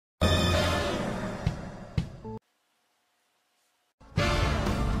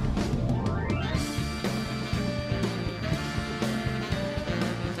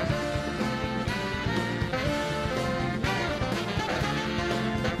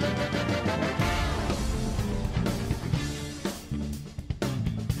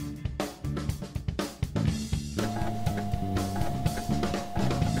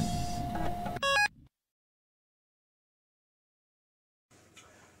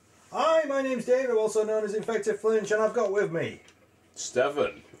my name's Dave, I'm also known as InfectedFlinch, and I've got with me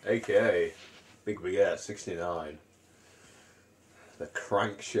Stefan, aka Big Baguette 69. The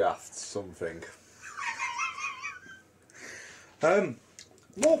crankshaft something.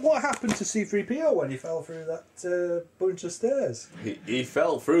 What happened to C-3PO when he fell through that bunch of stairs? He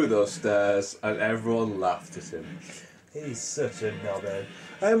fell through those stairs and everyone laughed at him. He's such a knobhead.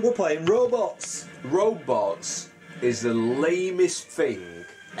 We're playing Robots. Robots is the lamest thing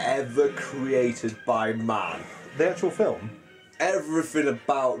ever created by man. The actual film? Everything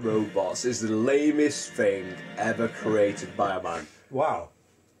about robots is the lamest thing ever created by a man. Wow.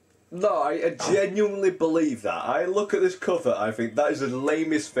 No, I genuinely believe that. I look at this cover, I think that is the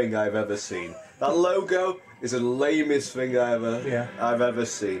lamest thing I've ever seen. That logo is the lamest thing I've ever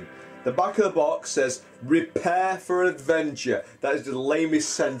seen. The back of the box says, "Repair for adventure." That is the lamest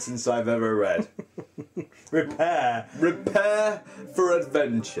sentence I've ever read. Repair. Repair for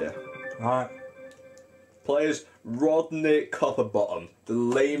adventure. Right. Players Rodney Copperbottom. The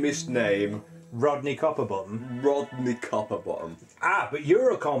lamest name. Rodney Copperbottom. Rodney Copperbottom. Ah, but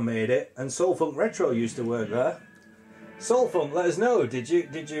Eurocon made it, and Soulfunk Retro used to work there. Soulfunk, let us know. Did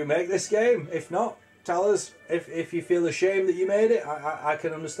you make this game? If not, tell us. If you feel ashamed that you made it, I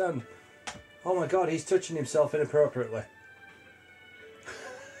can understand. Oh my God, he's touching himself inappropriately.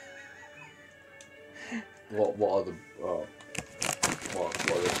 What are the what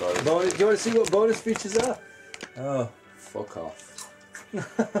are the stories? Bonus, do you want to see what bonus features are? Oh, Fuck off.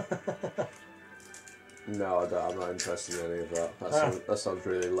 No, I don't, I'm not interested in any of that. That sounds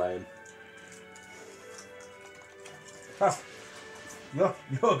really lame. You're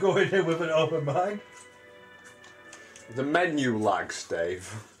going in with an open mind. The menu lags,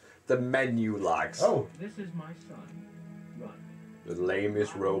 Dave. The menu lags. Oh. This is my son, Run. The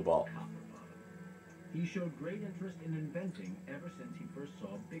lamest robot. He showed great interest in inventing ever since he first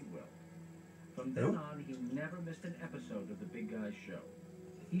saw Big Will. From then on, he never missed an episode of the Big Guys show.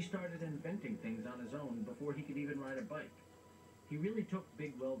 He started inventing things on his own before he could even ride a bike. He really took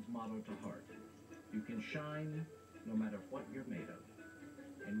Big Will's motto to heart. You can shine no matter what you're made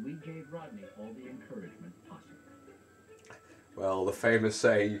of. And we gave Rodney all the encouragement possible. Well, the famous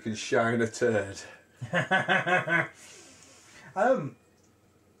saying, you can shine a turd.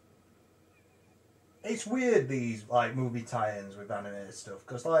 It's weird, these like movie tie-ins with animated stuff,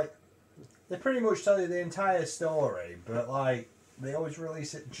 because like they pretty much tell you the entire story, but like they always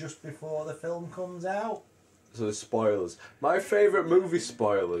release it just before the film comes out. So the spoilers. My favourite movie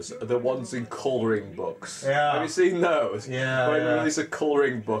spoilers are the ones in colouring books. Yeah. Have you seen those? Yeah. When you Yeah. release a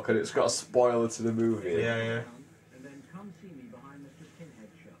colouring book and it's got a spoiler to the movie. Yeah. And then come see me behind Mr.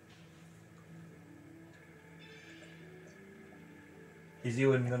 Pinhead's shop. Is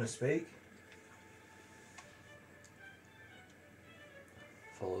Ewan gonna speak?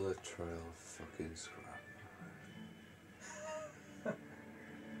 Follow the trail of fucking scrap.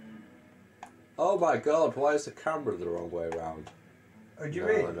 Oh my God! Why is the camera the wrong way around? Oh, do you No,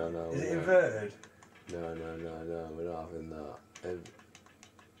 mean? no, Is it no. inverted? No, we're not having that.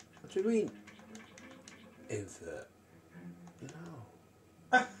 What do you mean? Invert?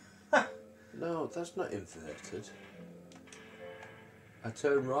 No. No, that's not inverted. I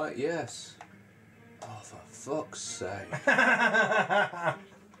turn right, yes. Oh, for fuck's sake.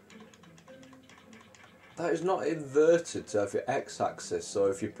 That is not inverted to have your x-axis, so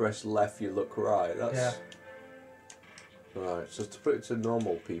if you press left you look right. That's... Yeah. Right, so to put it to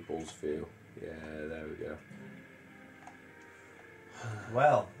normal people's view. Yeah, there we go.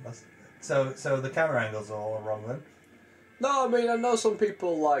 Well, that's, so the camera angles are all wrong then. No, I mean, I know some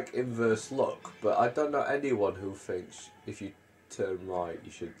people like inverse look, but I don't know anyone who thinks if you turn right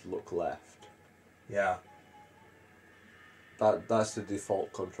you should look left. Yeah. That's the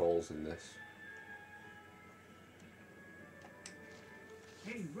default controls in this.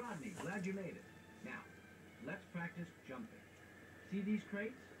 Hey, Rodney, glad you made it. Now, let's practice jumping. See these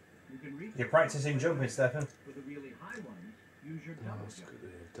crates? You can reach. You're practicing jumping, Stefan. For the really high ones, use your double That's jump.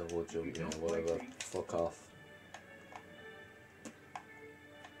 good. Double jump, yeah, whatever. Fuck off.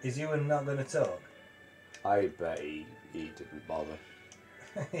 Is Ewan not going to talk? I bet he didn't bother.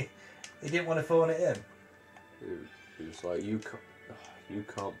 He didn't want to phone it in. He was like, you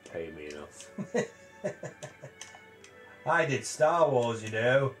can't pay me enough. I did Star Wars, you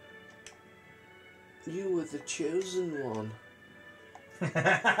know. You were the chosen one.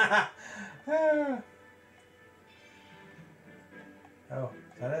 Oh,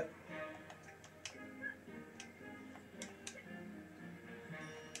 is that it?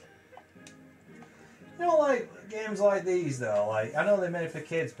 You know, like games like these, though. Like I know they're made for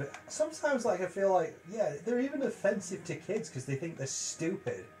kids, but sometimes, like I feel like, yeah, they're even offensive to kids because they think they're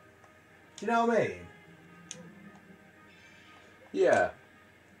stupid. Do you know what I mean? Yeah,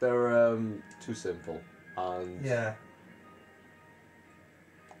 they're too simple, and Yeah.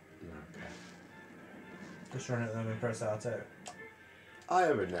 Okay. Just run at them and press R2. I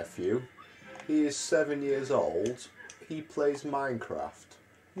have a nephew. He is 7 years old. He plays Minecraft.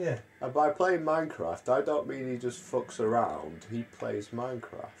 Yeah. And by playing Minecraft, I don't mean he just fucks around. He plays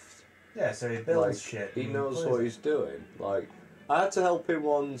Minecraft. Yeah, so he builds Like, shit. he and knows plays what it. he's doing. Like, I had to help him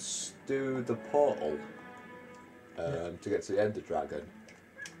once do the portal to get to the Ender Dragon.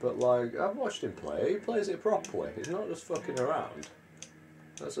 But, like, I've watched him play. He plays it properly. He's not just fucking around.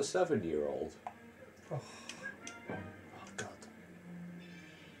 That's a 7-year-old. Oh. God.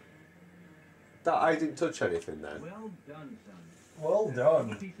 That I didn't touch anything then. Well done, son. Well There's done.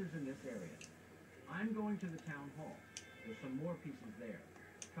 some pieces in this area. I'm going to the town hall. There's some more pieces there.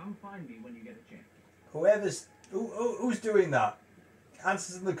 Come find me when you get a chance. Who's doing that?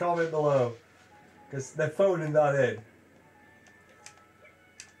 Answers in the comment below. Because they're phoning that in.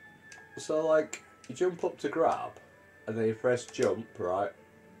 So, like, you jump up to grab, and then you press jump, right?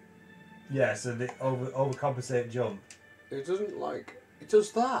 Yeah, so the overcompensate jump. It doesn't, like, it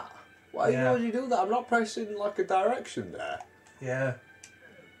does that. Why would you do that? I'm not pressing, like, a direction there. Yeah.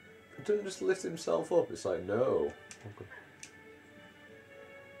 It doesn't just lift himself up. It's like, no.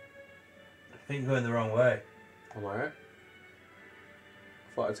 I think you're going the wrong way. Am I? I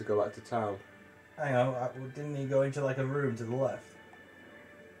thought I had to go back to town. Hang on, didn't he go into like a room to the left?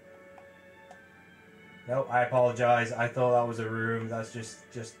 Nope, I apologise. I thought that was a room. That's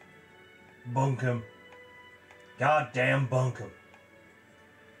just bunkum. Goddamn bunkum.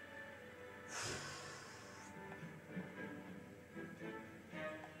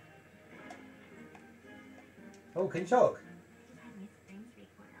 Oh, can you talk?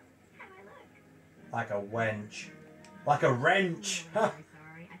 Like a wench. Like a wrench. I'm sorry,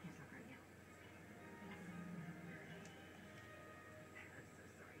 I can't talk right now.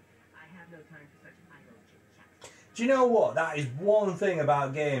 I have no time for such idle chit-chat. Do you know what? That is one thing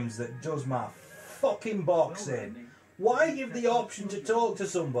about games that does my fucking box in. Why give the option to talk to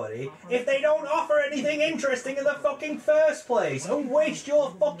somebody if they don't offer anything interesting in the fucking first place? And waste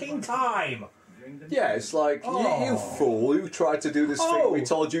your fucking time. Yeah, it's like, you fool, you tried to do this thing we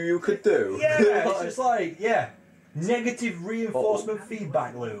told you could do. Yeah, it's just like, negative reinforcement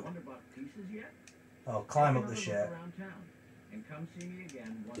feedback loop. Oh, climb up the shit.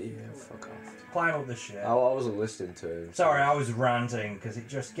 Yeah, fuck off. Climb up the shit. I wasn't listening to him. Sorry, I was ranting because it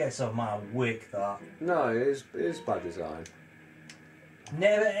just gets on my wick, that. No, it is bad design.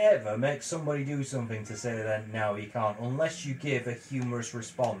 Never ever make somebody do something to say that no, you can't, unless you give a humorous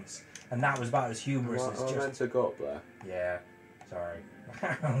response. And that was about as humorous as I just... meant to go up there. Yeah, sorry.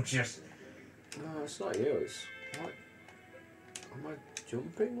 I'm just... No, it's not you, it's... What? Am I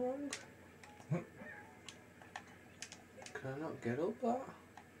jumping wrong? Can I not get up there?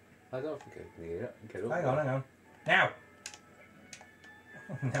 I don't think I can get up Hang there. on. Now!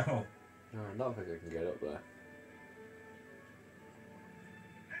 No. No, I don't think I can get up there.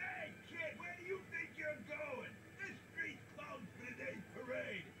 Hey, kid, where do you think you're going? This street's closed for today's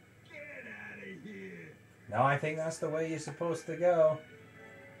parade. Get out of here. No, I think that's the way you're supposed to go.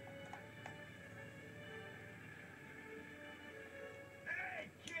 Hey,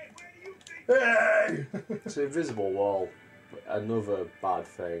 kid, where do you think... Hey! It's an invisible wall. Another bad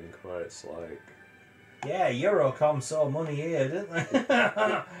thing where it's like... Yeah, Eurocom saw money here, didn't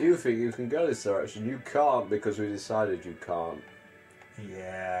they? You think you can go this direction, you can't because we decided you can't.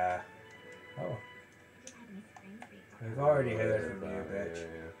 Yeah. Oh. We've already heard from you, bitch.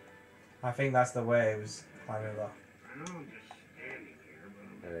 Yeah. I think that's the way it was climbing up. I know I'm just standing here,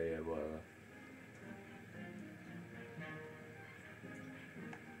 but Yeah, whatever.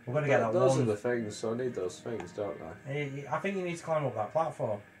 We're going to get that Those one... are the things, so I need those things, don't I? I think you need to climb up that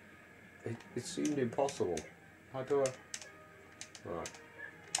platform. It seemed impossible. How do I... Right.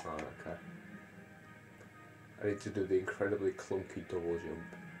 Right, okay. I need to do the incredibly clunky double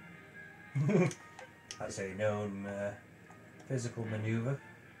jump. That's a known physical manoeuvre.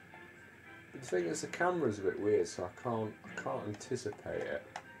 The thing is, the camera's a bit weird, so I can't anticipate it.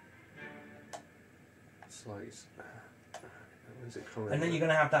 It's like... when's it coming? And then you're going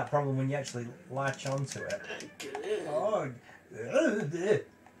to have that problem when you actually latch onto it. Oh, there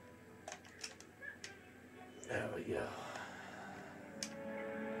we go.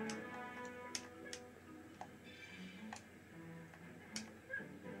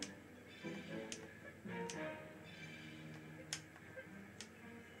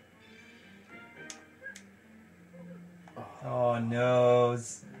 oh no.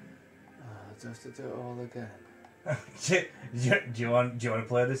 I have to do it all again. do you want to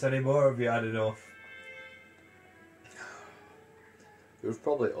play this anymore, or have you had enough? We've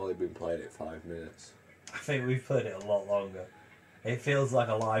probably only been playing it 5 minutes. I think we've played it a lot longer. It feels like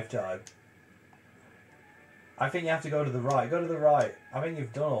a lifetime. I think you have to go to the right. Go to the right. I think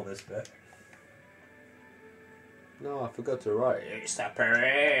you've done all this bit. No, I forgot to write. It's the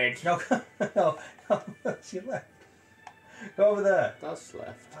parade. No, no, that's your left. Go over there. That's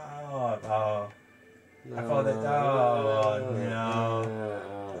left. Oh, oh. No, I thought that. Oh, no.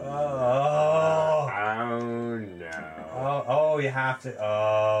 Oh no. Oh, you have to.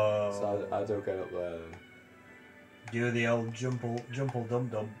 Oh. So I don't get up there then. Do the old jumple dum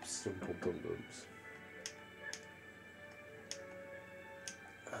dumps. Simple dum-dums.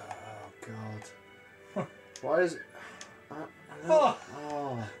 Oh god. Why is it... Oh.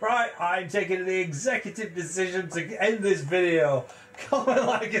 Right, I'm taking the executive decision to end this video. Comment,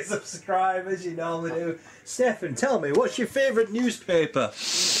 like, and subscribe as you normally do. Stefan, tell me, what's your favourite newspaper?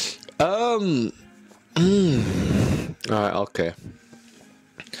 Right, okay.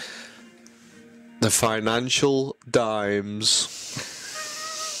 The Financial Dimes.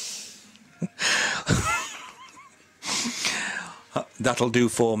 That'll do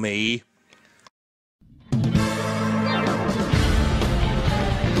for me.